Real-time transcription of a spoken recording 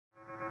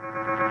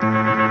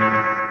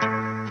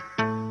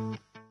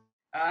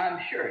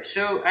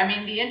Sure. So, I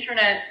mean, the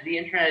internet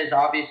is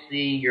obviously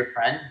your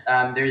friend.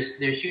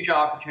 There's huge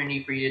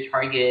opportunity for you to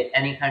target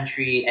any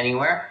country,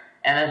 anywhere.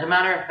 And as a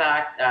matter of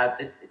fact,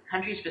 the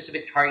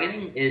country-specific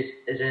targeting is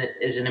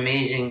an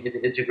amazing,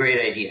 it's a great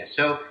idea.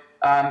 So,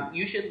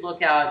 you should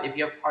look out if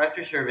you have product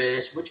or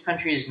service, which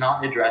country is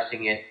not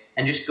addressing it,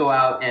 and just go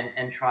out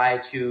and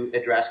try to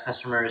address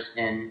customers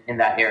in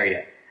that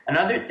area.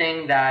 Another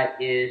thing that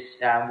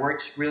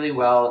works really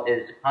well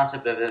is the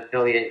concept of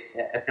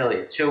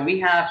affiliate. So we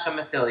have some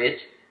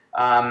affiliates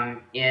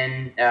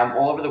in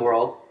all over the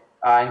world,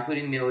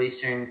 including Middle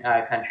Eastern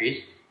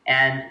countries.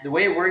 And the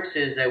way it works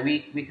is that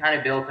we kind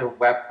of built a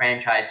web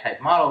franchise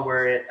type model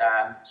where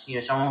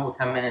someone will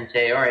come in and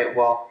say, all right,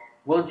 well,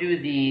 we'll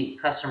do the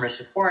customer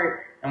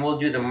support and we'll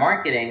do the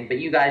marketing, but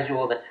you guys do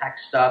all the tech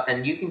stuff,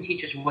 and you can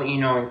teach us what you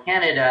know in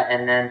Canada,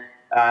 and then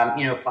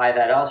apply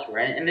that elsewhere.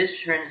 And this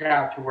turns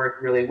out to work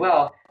really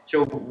well.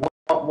 So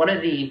one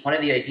of the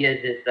ideas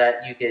is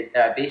that you could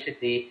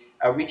basically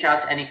reach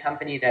out to any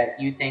company that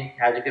you think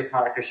has a good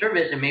product or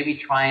service, and maybe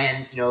try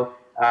and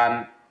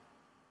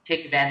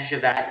take advantage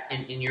of that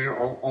in your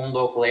own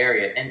local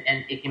area.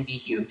 And it can be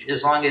huge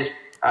as long as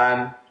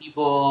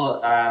people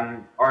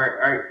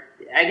are.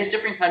 I guess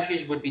different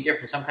countries would be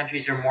different. Some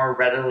countries are more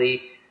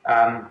readily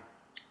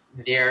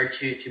there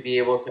to be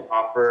able to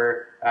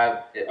offer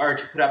or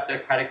to put up their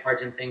credit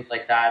cards and things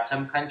like that.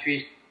 Some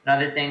countries,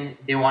 another thing,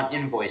 they want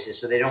invoices,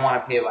 so they don't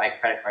want to pay by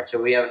credit card.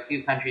 So we have a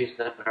few countries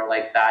that are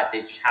like that.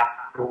 They just have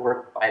to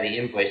work by the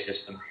invoice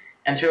system.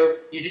 And so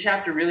you just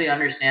have to really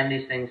understand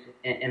these things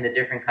in the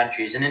different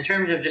countries. And in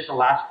terms of just a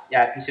last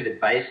piece of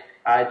advice,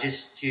 just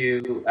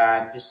to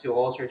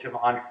all sorts of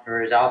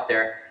entrepreneurs out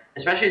there,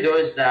 especially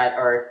those that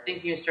are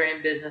thinking of starting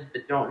a business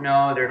but don't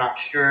know, they're not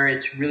sure,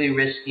 it's really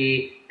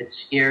risky, it's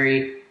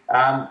scary.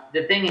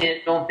 The thing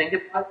is, don't think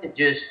about it,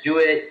 just do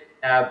it,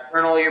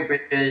 burn all your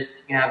bridges,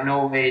 you have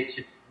no way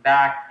to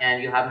back,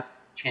 and you have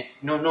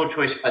no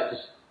choice but to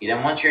succeed.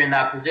 And once you're in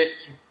that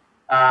position,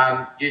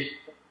 just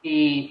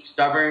be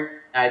stubborn,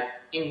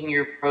 changing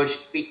your approach,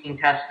 tweaking,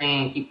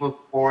 testing, and keep moving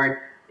forward.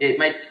 It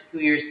might take 2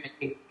 years, it might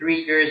take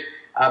 3 years,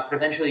 but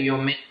eventually you'll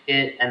make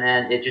it, and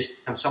then it just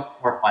becomes so much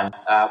more fun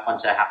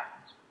once that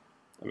happens.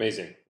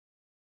 Amazing.